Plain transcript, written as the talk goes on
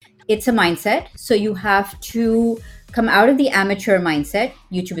it's a mindset. So you have to come out of the amateur mindset.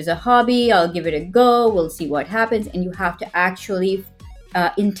 YouTube is a hobby. I'll give it a go. We'll see what happens. And you have to actually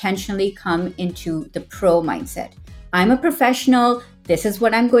intentionally come into the pro mindset. I'm a professional. This is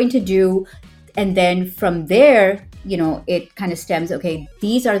what I'm going to do. And then from there, it kind of stems, okay,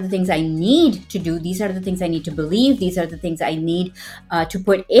 these are the things I need to do. These are the things I need to believe. These are the things I need to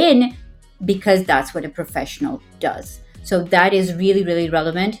put in, because that's what a professional does. So that is really, really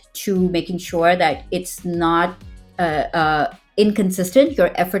relevant to making sure that it's not inconsistent. Your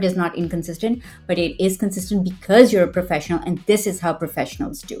effort is not inconsistent, but it is consistent because you're a professional, and this is how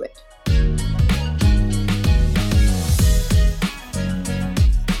professionals do it.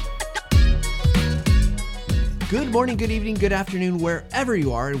 Good morning, good evening, good afternoon, wherever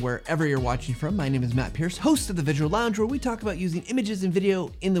you are and wherever you're watching from. My name is Matt Pierce, host of the Visual Lounge, where we talk about using images and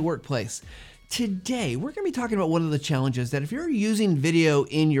video in the workplace. Today, we're going to be talking about one of the challenges that if you're using video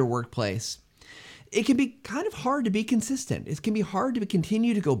in your workplace, it can be kind of hard to be consistent. It can be hard to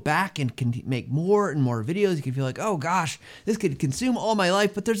continue to go back and make more and more videos. You can feel like, oh gosh, this could consume all my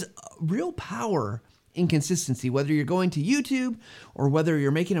life, but there's real power in consistency, whether you're going to YouTube or whether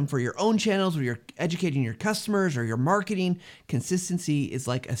you're making them for your own channels, where you're educating your customers or your marketing. Consistency is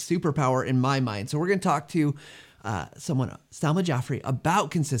like a superpower in my mind. So we're going to talk to Salma Jaffrey about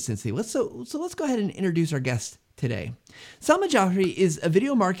consistency. So let's go ahead and introduce our guest today. Salma Jaffrey is a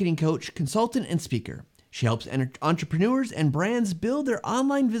video marketing coach, consultant, and speaker. She helps entrepreneurs and brands build their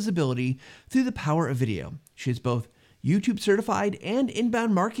online visibility through the power of video. She is both YouTube certified and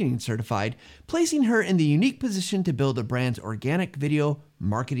inbound marketing certified, placing her in the unique position to build a brand's organic video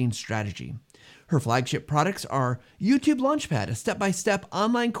marketing strategy. Her flagship products are YouTube Launchpad, a step-by-step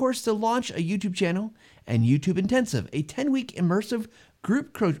online course to launch a YouTube channel, and YouTube Intensive, a 10-week immersive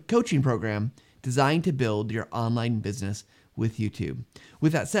group coaching program designed to build your online business with YouTube.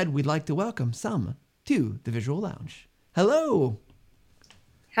 With that said, we'd like to welcome Salma to the Visual Lounge. Hello.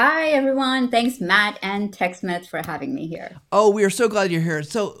 Hi, everyone. Thanks, Matt and TechSmith, for having me here. Oh, we are so glad you're here.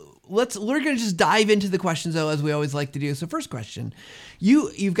 So we're going to just dive into the questions, though, as we always like to do. So first question,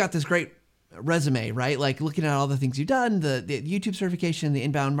 you've got this great resume, right? Like looking at all the things you've done, the YouTube certification, the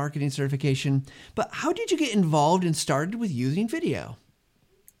inbound marketing certification. But how did you get involved and started with using video?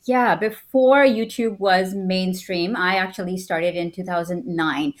 Yeah, before YouTube was mainstream, I actually started in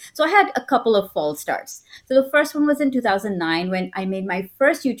 2009. So I had a couple of false starts. So the first one was in 2009 when I made my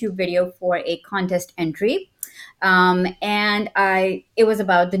first YouTube video for a contest entry. It was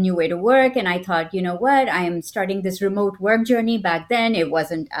about the new way to work. And I thought, you know what, I am starting this remote work journey. Back then, it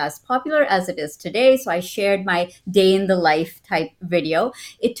wasn't as popular as it is today. So I shared my day in the life type video.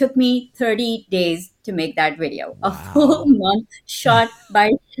 It took me 30 days to make that video, a full month, shot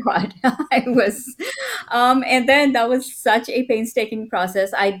by shot. And then that was such a painstaking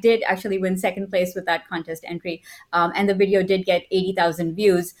process. I did actually win second place with that contest entry. And the video did get 80,000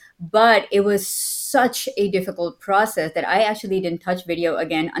 views, but it was such a difficult process that I actually didn't touch video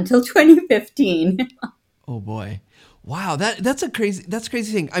again until 2015. Oh boy. Wow, that's a crazy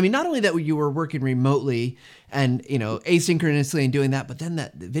thing. I mean, not only that you were working remotely and, asynchronously and doing that, but then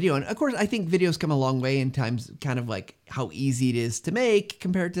that video. And of course, I think videos come a long way in times, kind of like how easy it is to make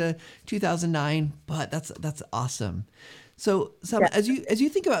compared to 2009, but that's awesome. So Yeah. as you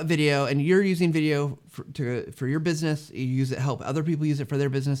think about video and you're using video for your business, you use it to help other people use it for their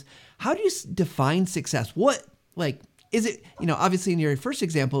business. How do you define success? What, is it, obviously in your first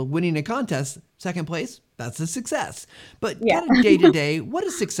example, winning a contest, second place, that's a success. But kind of day to day, what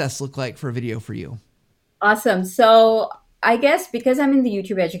does success look like for video for you? Awesome. So I guess because I'm in the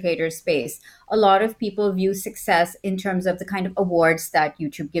YouTube educator space, a lot of people view success in terms of the kind of awards that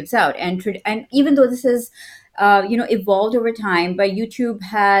YouTube gives out. And even though this is evolved over time, but YouTube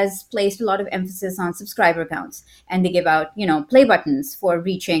has placed a lot of emphasis on subscriber counts, and they give out, play buttons for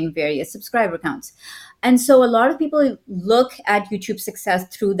reaching various subscriber counts. And so a lot of people look at YouTube success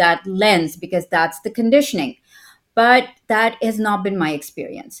through that lens because that's the conditioning. But that has not been my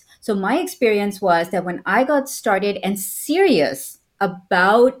experience. So my experience was that when I got started and serious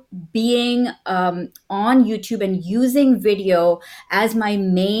about being on YouTube and using video as my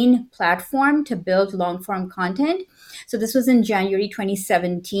main platform to build long form content. So this was in January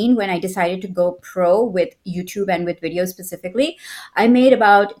 2017 when I decided to go pro with YouTube and with video specifically. I made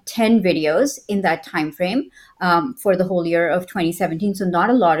about 10 videos in that time frame for the whole year of 2017. So not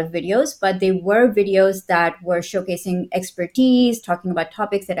a lot of videos, but they were videos that were showcasing expertise, talking about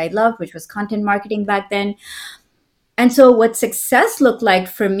topics that I loved, which was content marketing back then. And so what success looked like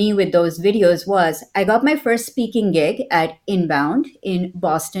for me with those videos was I got my first speaking gig at Inbound in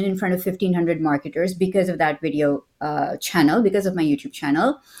Boston in front of 1,500 marketers because of that video channel, because of my YouTube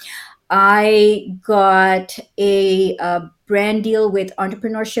channel. I got a brand deal with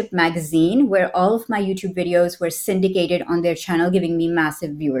Entrepreneurship Magazine, where all of my YouTube videos were syndicated on their channel, giving me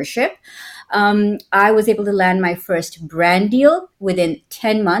massive viewership. I was able to land my first brand deal within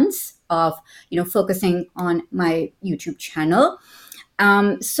 10 months of focusing on my YouTube channel.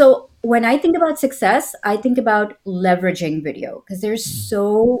 So when I think about success, I think about leveraging video, because there's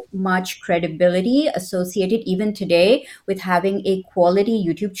so much credibility associated even today with having a quality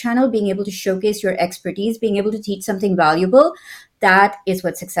YouTube channel, being able to showcase your expertise, being able to teach something valuable. That is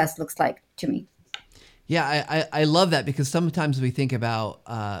what success looks like to me. Yeah, I love that, because sometimes we think about,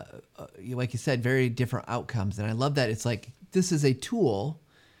 like you said, very different outcomes. And I love that it's like this is a tool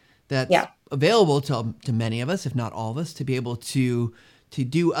that's Yeah. available to many of us, if not all of us, to be able to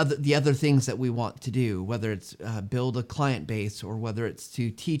do the other things that we want to do, whether it's build a client base, or whether it's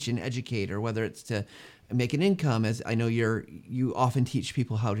to teach and educate, or whether it's to make an income, as I know you often teach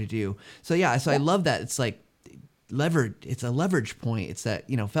people how to do. So yeah, so I love that. It's like leverage. It's a leverage point. It's that,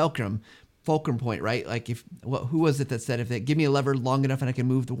 fulcrum point, right? Like who was it that said, if they give me a lever long enough and I can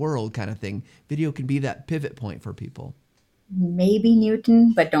move the world, kind of thing. Video can be that pivot point for people. Maybe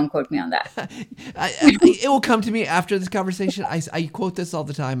Newton, but don't quote me on that. It will come to me after this conversation. I quote this all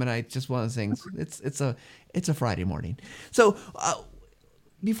the time, and I just want to sing. It's a Friday morning. So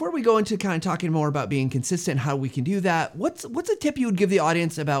before we go into kind of talking more about being consistent, how we can do that, what's a tip you would give the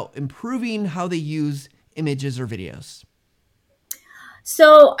audience about improving how they use images or videos?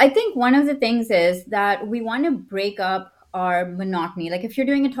 So I think one of the things is that we want to break up our monotony. Like if you're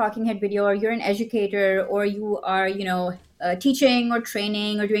doing a talking head video, or you're an educator, or you are, teaching or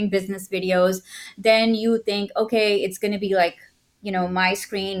training or doing business videos, then you think, okay, it's going to be like, my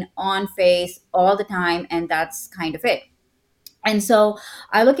screen on face all the time, and that's kind of it. And so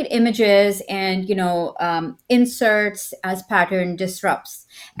I look at images and inserts as pattern disrupts,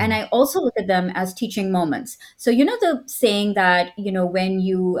 and I also look at them as teaching moments. So the saying that when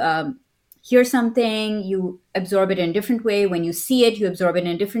you hear something, you absorb it in a different way. When you see it, you absorb it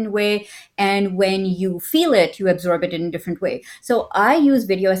in a different way, and when you feel it, you absorb it in a different way. So I use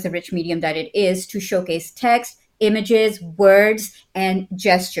video as the rich medium that it is to showcase text, images, words, and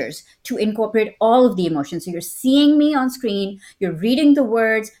gestures to incorporate all of the emotions. So you're seeing me on screen, you're reading the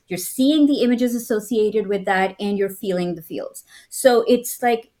words, you're seeing the images associated with that, and you're feeling the feels. So it's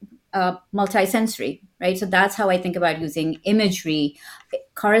like multisensory, right? So that's how I think about using imagery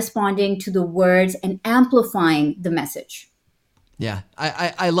corresponding to the words and amplifying the message. Yeah,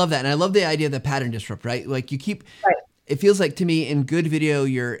 I love that. And I love the idea of the pattern disrupt, right? Like you keep, Right. it feels like to me in good video,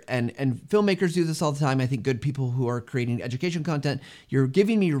 and filmmakers do this all the time. I think good people who are creating education content, you're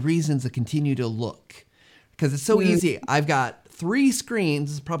giving me reasons to continue to look, because it's so easy. I've got 3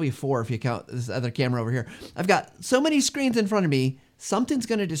 screens, probably 4 if you count this other camera over here. I've got so many screens in front of me. Something's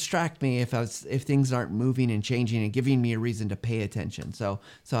going to distract me if things aren't moving and changing and giving me a reason to pay attention. So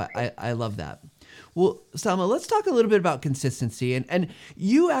I love that. Well, Salma, let's talk a little bit about consistency. And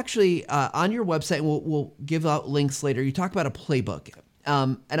you actually, on your website, and we'll give out links later, you talk about a playbook.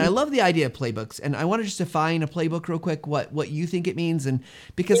 And I love the idea of playbooks. And I want to just define a playbook real quick, what you think it means. And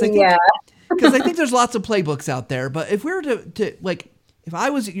because Yeah. I think there's lots of playbooks out there. But if we were to like, if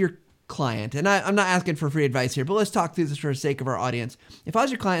I was your client, and I'm not asking for free advice here, but let's talk through this for the sake of our audience. If I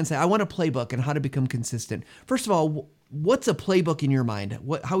was your client and say, I want a playbook on how to become consistent. First of all, what's a playbook in your mind?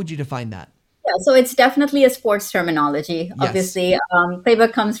 How would you define that? Yeah, so it's definitely a sports terminology. Yes. Obviously,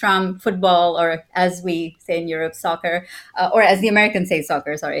 playbook comes from football, or as we say in Europe, soccer, or as the Americans say,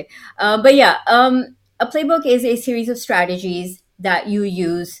 soccer. Sorry, but yeah, a playbook is a series of strategies that you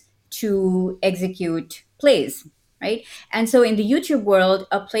use to execute plays, right? And so in the YouTube world,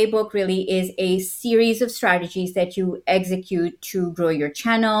 a playbook really is a series of strategies that you execute to grow your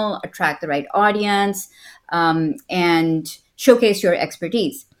channel, attract the right audience, and showcase your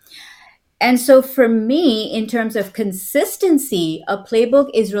expertise. And so for me, in terms of consistency, a playbook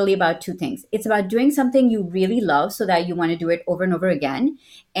is really about two things. It's about doing something you really love so that you want to do it over and over again.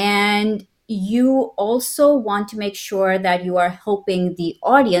 And you also want to make sure that you are helping the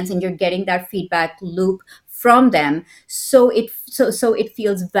audience and you're getting that feedback loop from them, so it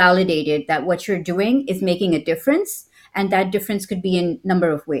feels validated that what you're doing is making a difference. And that difference could be in a number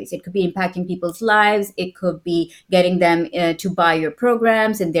of ways. It could be impacting people's lives. It could be getting them to buy your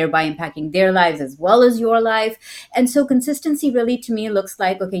programs and thereby impacting their lives as well as your life. And so consistency really to me looks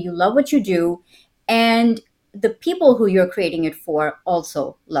like, okay, you love what you do, and the people who you're creating it for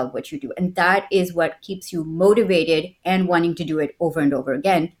also love what you do. And that is what keeps you motivated and wanting to do it over and over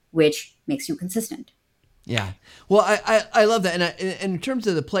again, which makes you consistent. Yeah. Well, I love that. And in terms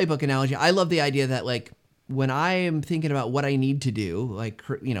of the playbook analogy, I love the idea that like, when I am thinking about what I need to do, like,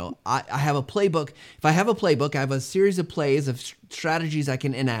 I have a playbook. If I have a playbook, I have a series of plays of strategies I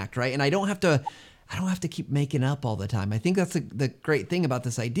can enact, right? And I don't have to keep making up all the time. I think that's the great thing about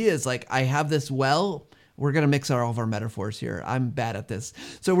this idea is like, I have this well. We're gonna mix all of our metaphors here. I'm bad at this,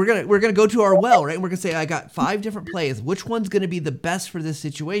 so we're gonna go to our well, right? And we're gonna say I got 5 different plays. Which one's gonna be the best for this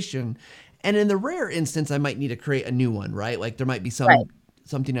situation? And in the rare instance, I might need to create a new one, right? Like there might be Right.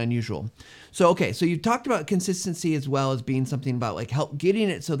 something unusual. So okay, so you talked about consistency as well as being something about like help getting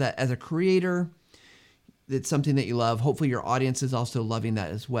it so that as a creator, it's something that you love. Hopefully your audience is also loving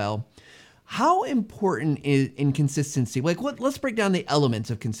that as well. How important is in consistency? Like let's break down the elements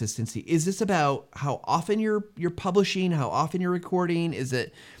of consistency. Is this about how often you're publishing, how often you're recording?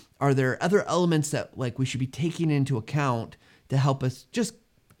 Are there other elements that like we should be taking into account to help us just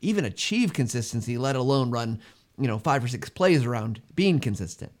even achieve consistency, let alone run, 5 or 6 plays around being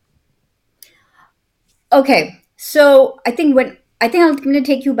consistent? Okay, so I think I'm going to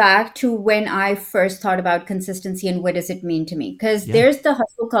take you back to when I first thought about consistency and what does it mean to me? Because Yeah. there's the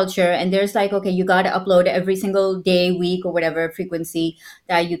hustle culture, and there's like, okay, you got to upload every single day, week, or whatever frequency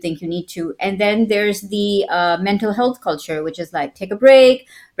that you think you need to. And then there's the mental health culture, which is like take a break,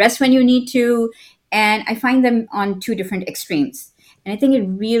 rest when you need to. And I find them on two different extremes. And I think it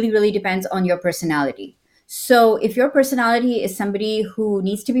really, really depends on your personality. So if your personality is somebody who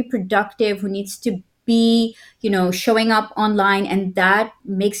needs to be productive, who needs to be, showing up online and that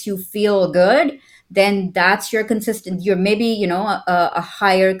makes you feel good, then that's your consistent, you're maybe, a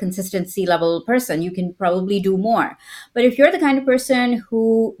higher consistency level person. You can probably do more. But if you're the kind of person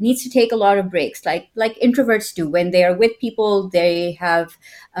who needs to take a lot of breaks, like introverts do, when they are with people, they have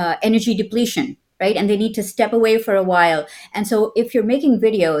energy depletion, right? And they need to step away for a while. And so if you're making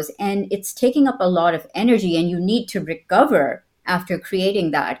videos and it's taking up a lot of energy and you need to recover after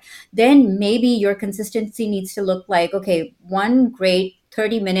creating that, then maybe your consistency needs to look like, okay, one great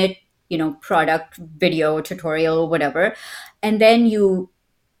 30-minute, product video tutorial, whatever. And then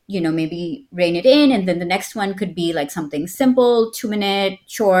maybe rein it in. And then the next one could be like something simple, 2-minute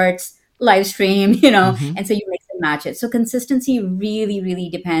shorts, live stream, Mm-hmm. and so you mix and match it. So consistency really, really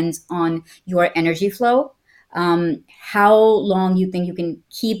depends on your energy flow, how long you think you can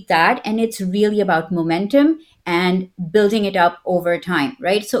keep that. And it's really about momentum and building it up over time,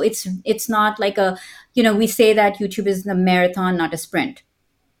 right? So it's not like we say that YouTube is a marathon, not a sprint,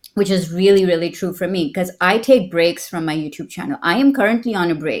 which is really, really true for me because I take breaks from my YouTube channel. I am currently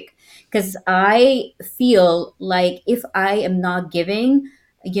on a break because I feel like if I am not giving,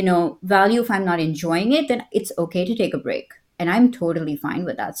 value, if I'm not enjoying it, then it's okay to take a break. And I'm totally fine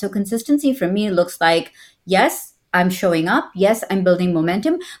with that. So consistency for me looks like, yes, I'm showing up. Yes, I'm building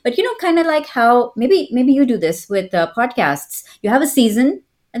momentum. But kind of like how maybe you do this with podcasts. You have a season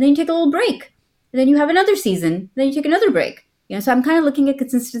and then you take a little break. And then you have another season, then you take another break. So I'm kind of looking at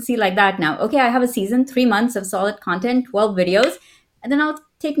consistency like that now. Okay, I have a season, 3 months of solid content, 12 videos, and then I'll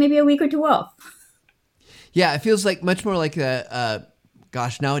take maybe a week or two off. Yeah, it feels like much more like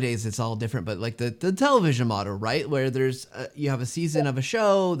gosh, nowadays it's all different, but like the television model, right? Where there's you have a season of a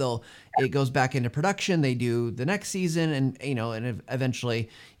show, it goes back into production, they do the next season, and eventually,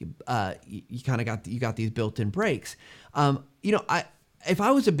 you kind of got these built-in breaks. I if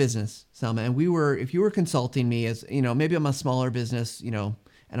I was a business, Selma, and if you were consulting me as maybe I'm a smaller business,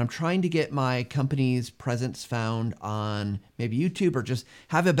 and I'm trying to get my company's presence found on maybe YouTube or just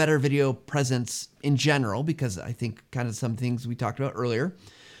have a better video presence in general, because I think kind of some things we talked about earlier.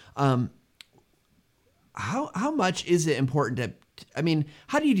 How much is it important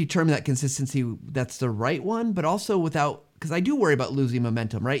how do you determine that consistency that's the right one, but also without, because I do worry about losing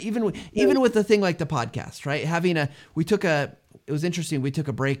momentum, right? Even with the thing like the podcast, right? It was interesting. We took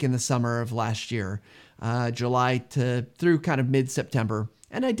a break in the summer of last year, July to through kind of mid-September.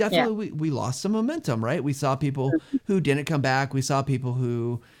 And I Yeah. definitely, we lost some momentum, right? We saw people who didn't come back. We saw people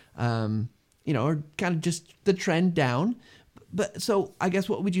who, are kind of just the trend down. But so I guess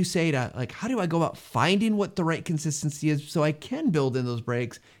what would you say to like, how do I go about finding what the right consistency is so I can build in those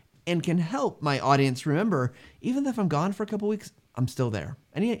breaks and can help my audience remember, even if I'm gone for a couple weeks, I'm still there.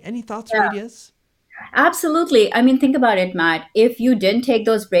 Any thoughts or ideas? Absolutely. I mean, think about it, Matt. If you didn't take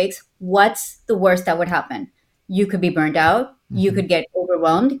those breaks, what's the worst that would happen? You could be burned out, you Mm-hmm. could get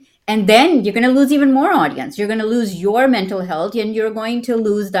overwhelmed, and then you're going to lose even more audience. You're going to lose your mental health and you're going to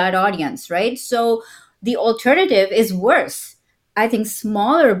lose that audience, right? So the alternative is worse. I think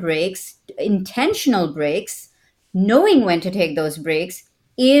smaller breaks, intentional breaks, knowing when to take those breaks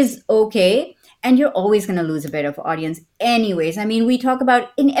is okay, and you're always going to lose a bit of audience anyways. I mean, we talk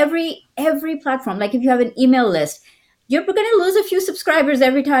about in every platform, like if you have an email list, you're going to lose a few subscribers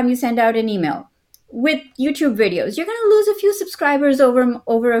every time you send out an email. with YouTube videos, you're going to lose a few subscribers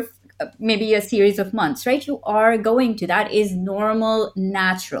maybe a series of months, right? You are going to. That is normal,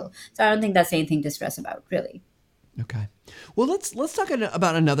 natural. So I don't think that's anything to stress about, really. Okay. Well, let's talk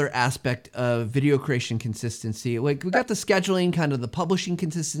about another aspect of video creation consistency. Like we got the scheduling, kind of the publishing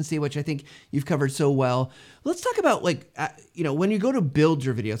consistency, which I think you've covered so well. Let's talk about when you go to build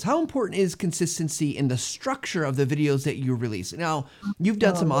your videos, how important is consistency in the structure of the videos that you release? Now, you've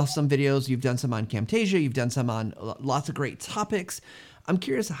done some awesome videos. You've done some on Camtasia. You've done some on lots of great topics. I'm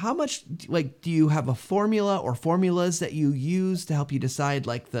curious, how much do you have a formula or formulas that you use to help you decide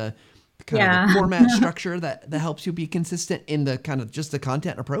the kind of Yeah. the format structure that helps you be consistent in the kind of just the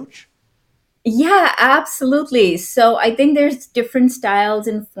content approach? Yeah, absolutely. So I think there's different styles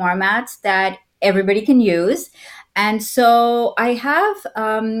and formats that everybody can use. And so I have,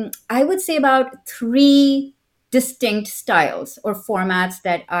 I would say, about three distinct styles or formats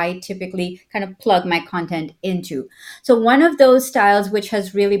that I typically kind of plug my content into. So one of those styles, which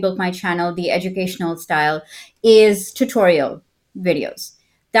has really built my channel, the educational style, is tutorial videos.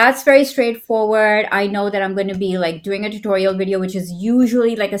 That's very straightforward. I know that I'm going to be like doing a tutorial video, which is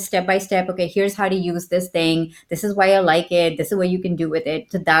usually like a step by step. Okay, here's how to use this thing. This is why I like it. This is what you can do with it.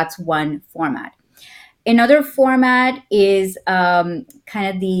 So that's one format. Another format is kind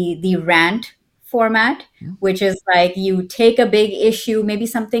of the rant format, which is like you take a big issue, maybe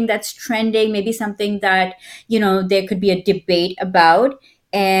something that's trending, maybe something that there could be a debate about,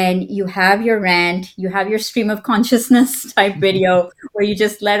 and you have your rant, you have your stream of consciousness type video where you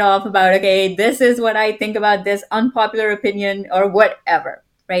just let off about, okay, this is what I think about this unpopular opinion or whatever,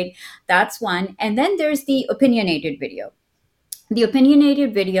 right? That's one. And then there's the opinionated video. The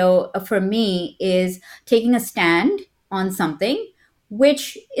opinionated video for me is taking a stand on something,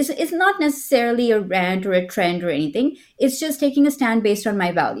 which is not necessarily a rant or a trend or anything. It's just taking a stand based on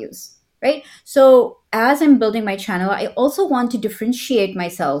my values, right? So as I'm building my channel, I also want to differentiate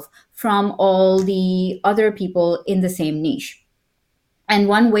myself from all the other people in the same niche. And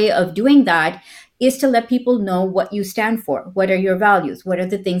one way of doing that is to let people know what you stand for. What are your values? What are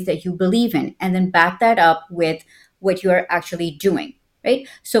the things that you believe in? And then back that up with what you are actually doing, right?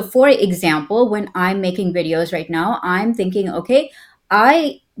 So, for example, when I'm making videos right now, I'm thinking, okay,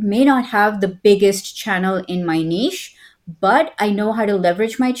 I may not have the biggest channel in my niche, but I know how to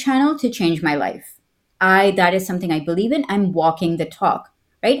leverage my channel to change my life. That is something I believe in. I'm walking the talk,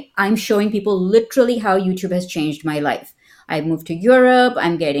 right? I'm showing people literally how YouTube has changed my life. I moved to Europe.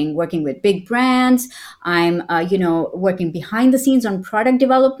 I'm working with big brands. I'm, working behind the scenes on product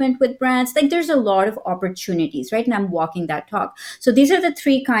development with brands. Like there's a lot of opportunities, right? And I'm walking that talk. So these are the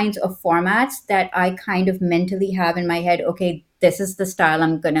three kinds of formats that I kind of mentally have in my head. Okay, this is the style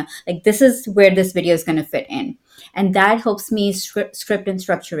I'm gonna like. This is where this video is gonna fit in, and that helps me script and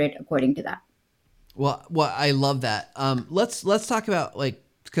structure it according to that. Well, I love that. Let's talk about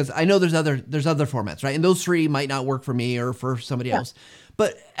because I know there's other formats, right? And those three might not work for me or for somebody else.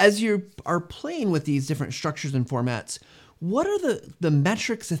 But as you are playing with these different structures and formats, what are the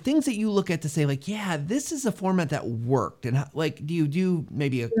metrics, the things that you look at to say yeah, this is a format that worked? And do you do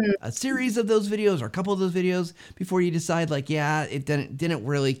maybe a series of those videos or a couple of those videos before you decide yeah, it didn't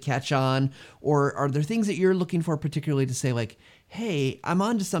really catch on? Or are there things that you're looking for particularly to say hey, I'm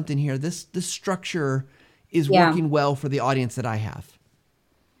onto something here. This structure is working well for the audience that I have?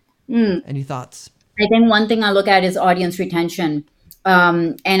 Any thoughts? I think one thing I look at is audience retention.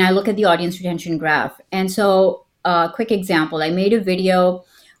 And I look at the audience retention graph. And so, quick example, I made a video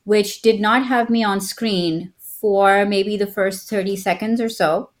which did not have me on screen for maybe the first 30 seconds or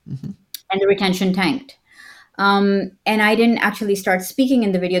so, and the retention tanked. And I didn't actually start speaking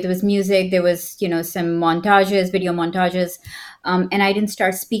in the video. There was music, there was, some montages, video montages. And I didn't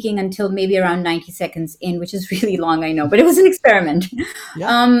start speaking until maybe around 90 seconds in, which is really long, I know, but it was an experiment.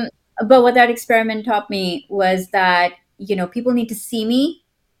 Yeah. But what that experiment taught me was that, people need to see me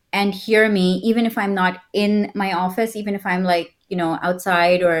and hear me, even if I'm not in my office, even if I'm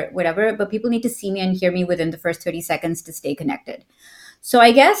outside or whatever, but people need to see me and hear me within the first 30 seconds to stay connected. So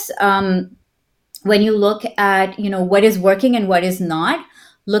I guess, when you look at what is working and what is not,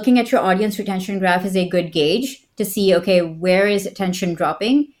 looking at your audience retention graph is a good gauge to see, okay, where is attention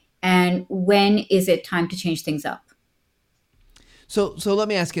dropping and when is it time to change things up. So let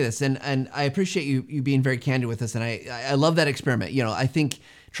me ask you this, and I appreciate you being very candid with us, and I love that experiment. I think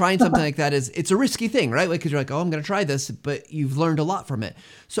trying something like that it's a risky thing, right? Because you're like, oh, I'm going to try this, but you've learned a lot from it.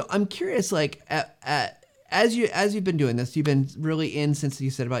 So I'm curious, as you've been doing this, you've been really in since you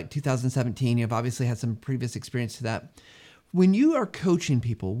said about 2017. You've obviously had some previous experience to that. When you are coaching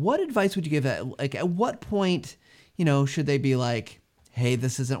people, what advice would you give at what point, should they be hey,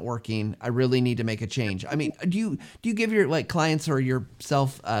 this isn't working. I really need to make a change. I mean, do you give your like clients or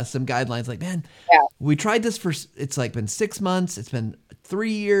yourself some guidelines? Like, man, Yeah. we tried this for it's like been 6 months. It's been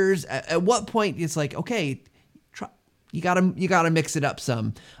 3 years. At what point it's like, okay, try, you gotta mix it up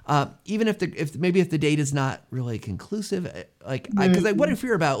some. Even if maybe if the data is not really conclusive, like because I what Mhm. if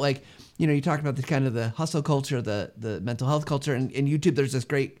you're about like you talked about the kind of the hustle culture, the mental health culture, and in YouTube there's this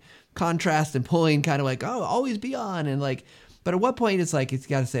great contrast and pulling kind of like oh always be on and like but at what point it's like it's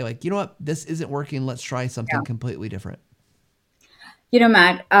got to say like you know what this isn't working, let's try something Yeah. completely different.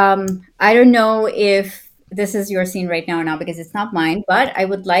 Matt, I don't know if this is your scene right now or not because it's not mine, but I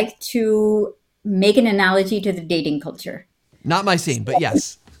would like to make an analogy to the dating culture. Not my scene, but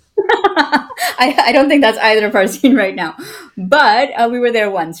yes. I don't think that's either of our scene right now, but we were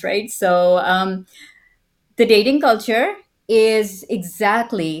there once, right? So the dating culture is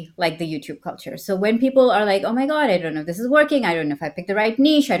exactly like the YouTube culture. So when people are like, oh my God, I don't know if this is working. I don't know if I picked the right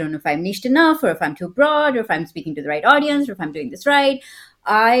niche. I don't know if I'm niched enough or if I'm too broad or if I'm speaking to the right audience or if I'm doing this right.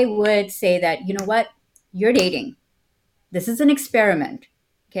 I would say that, you know what? You're dating. This is an experiment.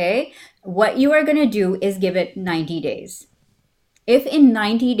 Okay. What you are going to do is give it 90 days. If in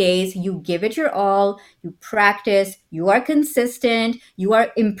 90 days you give it your all, you practice, you are consistent, you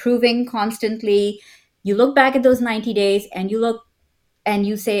are improving constantly, you look back at those 90 days and you look and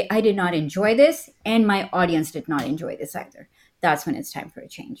you say, I did not enjoy this, and my audience did not enjoy this either. That's when it's time for a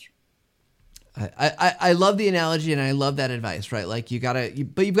change. I love the analogy and I love that advice, right? Like but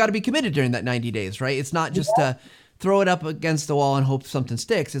you've got to be committed during that 90 days, right? It's not just to throw it up against the wall and hope something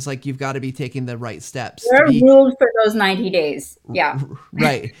sticks. It's like you've got to be taking the right steps There to are be rules for those 90 days. Yeah.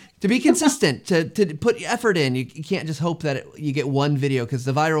 right, to be consistent, to put effort in. You can't just hope that you get one video because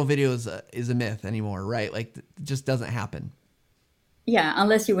the viral video is a myth anymore, right? Like it just doesn't happen. Yeah.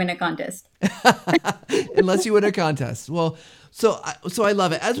 Unless you win a contest. Unless you win a contest. Well, so I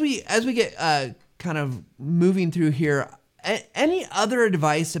love it. As we get kind of moving through here, any other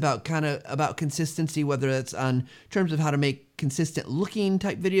advice about kind of about consistency, whether that's on terms of how to make consistent looking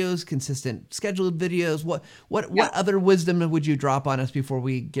type videos, consistent scheduled videos? What other wisdom would you drop on us before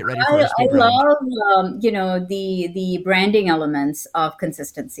we get ready for our I speed round? love the branding elements of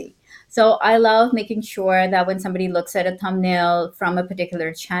consistency. So I love making sure that when somebody looks at a thumbnail from a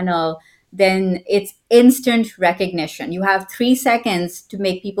particular channel, then it's instant recognition. You have 3 seconds to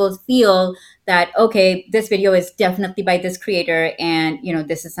make people feel that okay, this video is definitely by this creator, and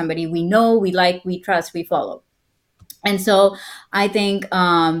this is somebody we know, we like, we trust, we follow. And so I think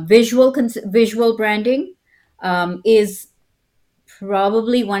visual branding is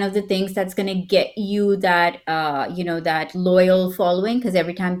probably one of the things that's going to get you that loyal following, because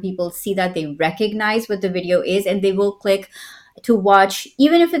every time people see that, they recognize what the video is and they will click to watch,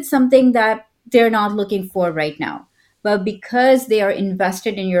 even if it's something that they're not looking for right now. But because they are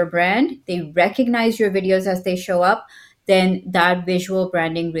invested in your brand, they recognize your videos as they show up, then that visual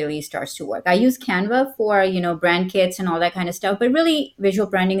branding really starts to work. I use Canva for, brand kits and all that kind of stuff, but really visual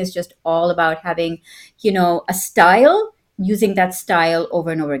branding is just all about having, a style, using that style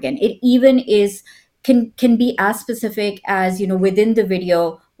over and over again. It even is can be as specific as, within the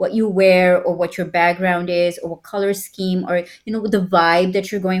video, what you wear or what your background is or what color scheme or the vibe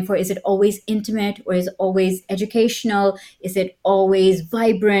that you're going for. Is it always intimate or is it always educational? Is it always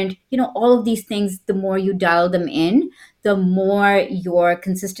vibrant? All of these things, the more you dial them in, the more your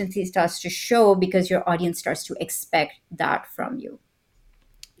consistency starts to show because your audience starts to expect that from you.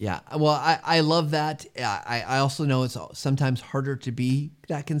 Yeah, well, I love that. I also know it's sometimes harder to be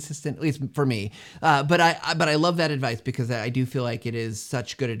that consistent, at least for me. But I love that advice because I do feel like it is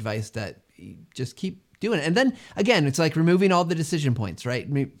such good advice that you just keep doing it. And then again, it's like removing all the decision points, right?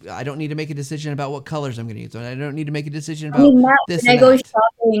 I don't need to make a decision about what colors I'm going to use. I don't need to make a decision I about mean, now this when and I go that.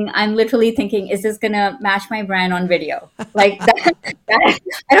 shopping, I'm literally thinking, is this gonna match my brand on video? Like that,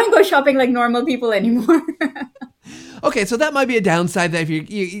 I don't go shopping like normal people anymore. Okay, so that might be a downside that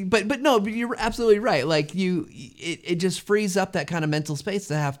if but no, but you're absolutely right. Like it just frees up that kind of mental space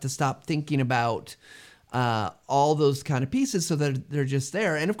to have to stop thinking about all those kind of pieces so that they're just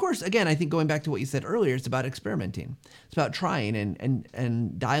there. And of course, again, I think going back to what you said earlier, it's about experimenting. It's about trying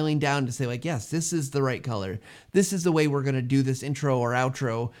and dialing down to say like, yes, this is the right color. This is the way we're going to do this intro or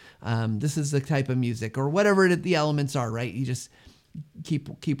outro. This is the type of music or whatever the elements are, right? You just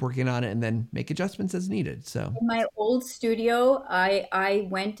keep working on it and then make adjustments as needed. So In my old studio, I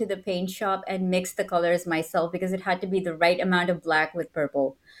went to the paint shop and mixed the colors myself because it had to be the right amount of black with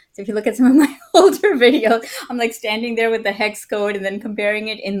purple. So if you look at some of my older videos, I'm like standing there with the hex code and then comparing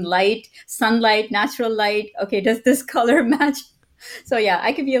it in light, sunlight, natural light. Okay, does this color match? So yeah,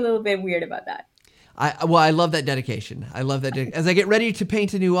 I could be a little bit weird about that. I love that dedication. I love that. As I get ready to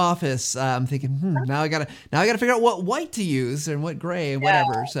paint a new office, I'm thinking, now I gotta figure out what white to use and what gray and Yeah,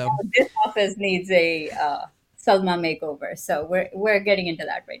 whatever. So this office needs a Selma makeover, so we're getting into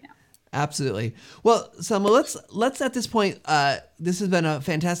that right now. absolutely. Well, Selma, let's at this point. This has been a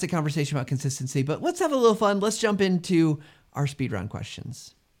fantastic conversation about consistency, but let's have a little fun. Let's jump into our speed round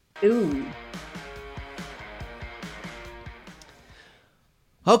questions. Ooh.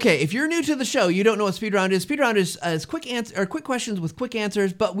 Okay, if you're new to the show, you don't know what speed round is. Speed round is quick questions with quick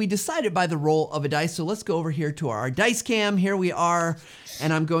answers, but we decided by the roll of a dice. So let's go over here to our dice cam. Here we are,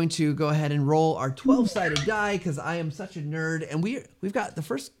 and I'm going to go ahead and roll our 12-sided die because I am such a nerd. And we've got the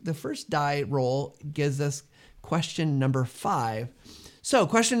first die roll gives us question number 5. So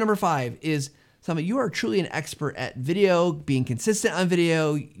question number 5 is, Selma, you are truly an expert at video, being consistent on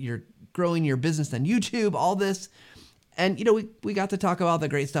video. You're growing your business on YouTube, all this. And, we got to talk about the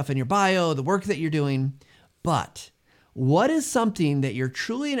great stuff in your bio, the work that you're doing. But what is something that you're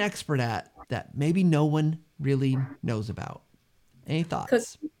truly an expert at that maybe no one really knows about? Any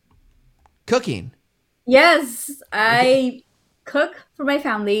thoughts? Cooking. Yes, Okay. I cook for my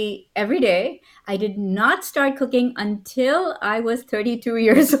family every day. I did not start cooking until I was 32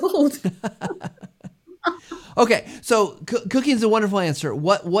 years old. Okay, so cooking is a wonderful answer.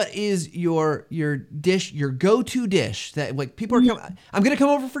 What is your dish, your go-to dish that like people are coming? I'm gonna come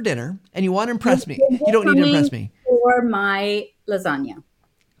over for dinner, and you want to impress me. You don't need to Coming impress me. for my lasagna.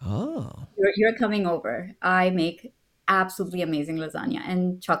 Oh, You're coming over. I make absolutely amazing lasagna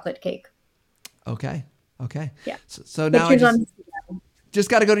and chocolate cake. okay, okay. Yeah. So now I Pictures just on. just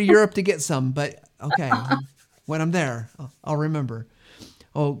got to go to Europe to get some, but okay, when I'm there, I'll remember.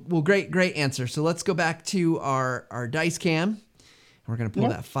 Oh, well, great answer. So let's go back to our dice cam. We're gonna pull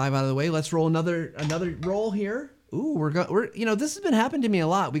Yep. that 5 out of the way. Let's roll another roll here. Ooh, we're this has been happening to me a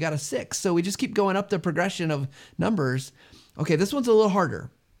lot. We got a 6, so we just keep going up the progression of numbers. Okay, this one's a little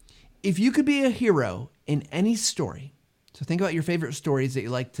harder. If you could be a hero in any story, so think about your favorite stories that you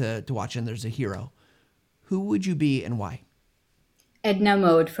like to watch, and there's a hero. Who would you be and why? Edna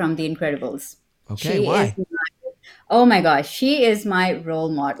Mode from The Incredibles. Okay, She is, why? oh my gosh, she is my role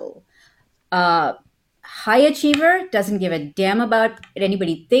model. Uh, High achiever, doesn't give a damn about what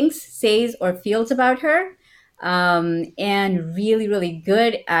anybody thinks, says, or feels about her, and really, really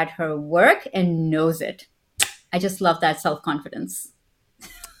good at her work and knows it. I just love that self confidence.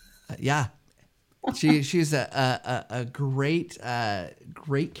 Yeah, she's a great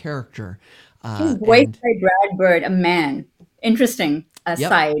character, She's voiced and by Brad Bird, a man. Interesting yep,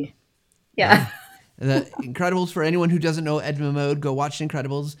 aside. yeah. Yeah. The Incredibles, for anyone who doesn't know Edna Mode, go watch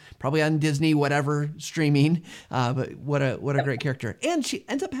Incredibles, probably on Disney, whatever streaming. But what a great character, and she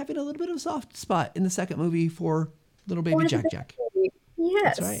ends up having a little bit of a soft spot in the second movie for little baby Jack Jack.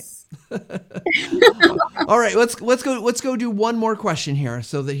 That's right. Yes. All right, let's go do one more question here.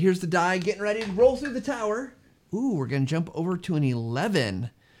 So here's the die getting ready to roll through the tower. Ooh, we're gonna jump over to an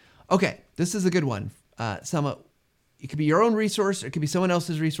 11. Okay, this is a good one. Selma, it could be your own resource, or it could be someone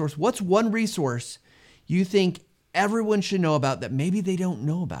else's resource. What's one resource you think everyone should know about that maybe they don't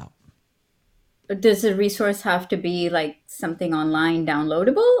know about? Does the resource have to be like something online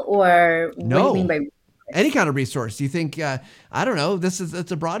downloadable, or what do you mean No, by any resource? kind of resource. You think? I don't know.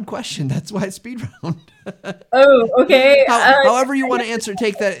 It's a broad question. That's why it's speed round. Oh, okay. However you want to answer,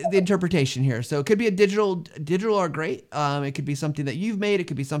 take the interpretation here. So it could be a digital are great. It could be something that you've made. It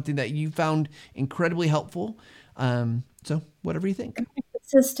could be something that you found incredibly helpful. So whatever you think.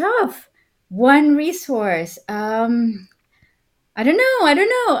 This is tough. One resource. I don't know. I don't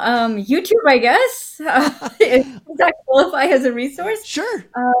know. YouTube, I guess. Does that qualify as a resource? Sure.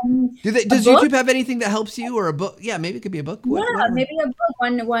 A Does book? YouTube have anything that helps you, or a book? Yeah, maybe it could be a book. Yeah, Whatever. maybe a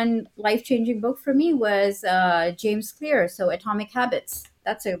book. One life changing book for me was James Clear, so Atomic Habits.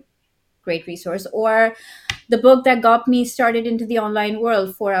 That's a great resource. Or the book that got me started into the online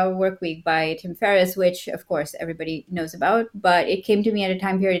world, 4 Hour Work Week by Tim Ferriss, which of course everybody knows about. But it came to me at a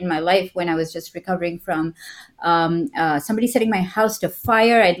time period in my life when I was just recovering from somebody setting my house to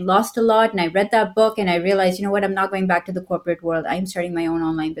fire. I'd lost a lot, and I read that book, and I realized, you know what, I'm not going back to the corporate world. I'm starting my own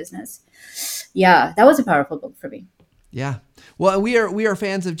online business. Yeah, that was a powerful book for me. Yeah. Well, we are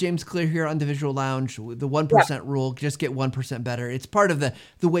fans of James Clear here on the Visual Lounge. The Yeah. 1% rule, just get 1% better. It's part of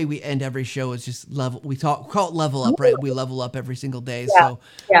the way we end every show is just level. We call it level up, right? We level up every single day. Yeah. So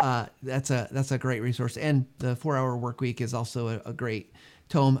Yeah. that's a great resource. And the 4 Hour Work Week is also a great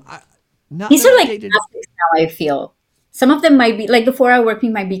tome. Not These been are like updated classics now, I feel. Some of them might be like the 4 Hour Work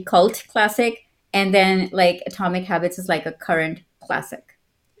Week might be cult classic, and then like Atomic Habits is like a current classic.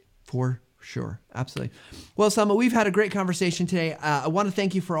 for sure. Absolutely. Well, Selma, we've had a great conversation today. I want to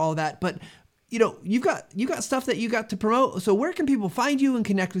thank you for all of that, but you've got stuff that you got to promote. So where can people find you and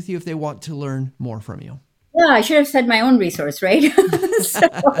connect with you if they want to learn more from you? Yeah, I should have said my own resource, right? So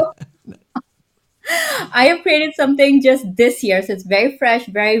I have created something just this year. So it's very fresh,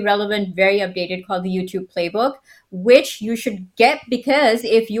 very relevant, very updated called the YouTube Playbook, which you should get because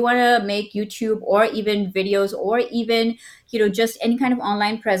if you want to make YouTube or even videos or even, just any kind of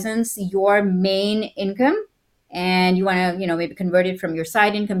online presence, your main income, and you want to, maybe convert it from your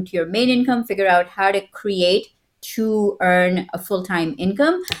side income to your main income, figure out how to create to earn a full-time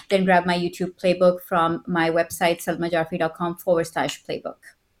income, then grab my YouTube Playbook from my website, salmajafri.com/playbook.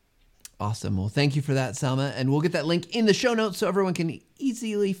 Awesome. Well, thank you for that, Salma. And we'll get that link in the show notes so everyone can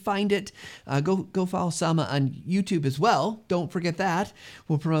easily find it. Go follow Salma on YouTube as well. Don't forget that.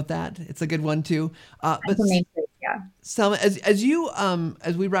 We'll promote that. It's a good one too. But Yeah. Salma,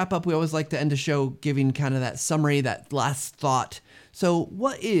 as we wrap up, we always like to end the show giving kind of that summary, that last thought. So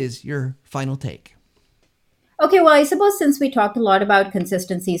what is your final take? Okay, well, I suppose since we talked a lot about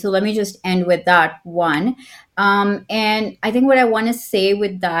consistency, so let me just end with that one. And I think what I want to say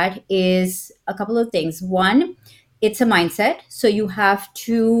with that is a couple of things. One, it's a mindset. So you have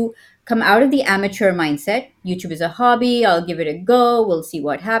to come out of the amateur mindset. YouTube is a hobby. I'll give it a go. We'll see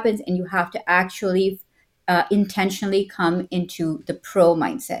what happens. And you have to actually intentionally come into the pro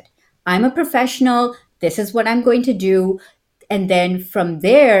mindset. I'm a professional. This is what I'm going to do. And then from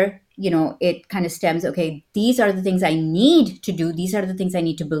there, it kind of stems, okay, these are the things I need to do. These are the things I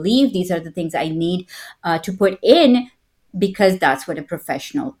need to believe. These are the things I need to put in because that's what a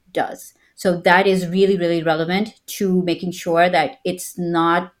professional does. So that is really, really relevant to making sure that it's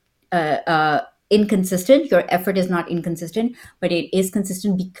not inconsistent. Your effort is not inconsistent, but it is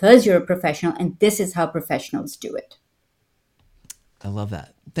consistent because you're a professional, and this is how professionals do it. I love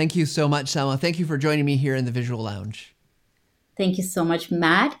that. Thank you so much, Salma. Thank you for joining me here in the Visual Lounge. Thank you so much,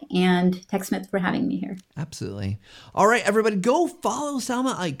 Matt and TechSmith, for having me here. Absolutely. All right, everybody, go follow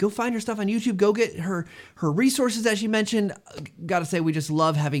Salma. Go find her stuff on YouTube. Go get her resources, as she mentioned. Got to say, we just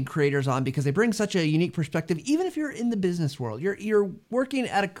love having creators on because they bring such a unique perspective. Even if you're in the business world, you're working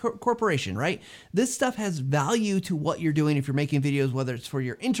at a corporation, right? This stuff has value to what you're doing if you're making videos, whether it's for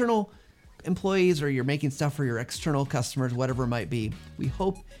your internal employees or you're making stuff for your external customers, whatever it might be. We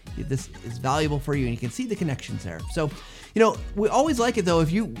hope this is valuable for you and you can see the connections there. So, we always like it though.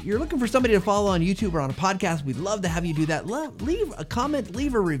 If you're looking for somebody to follow on YouTube or on a podcast, we'd love to have you do that. Leave a comment,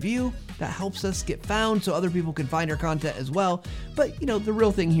 leave a review. That helps us get found so other people can find our content as well. But, the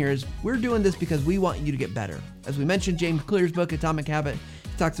real thing here is we're doing this because we want you to get better. As we mentioned, James Clear's book, Atomic Habit,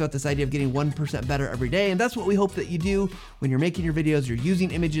 talks about this idea of getting 1% better every day. And that's what we hope that you do when you're making your videos. You're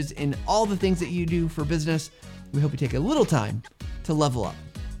using images in all the things that you do for business. We hope you take a little time to level up.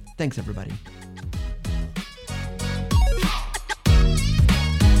 Thanks, everybody.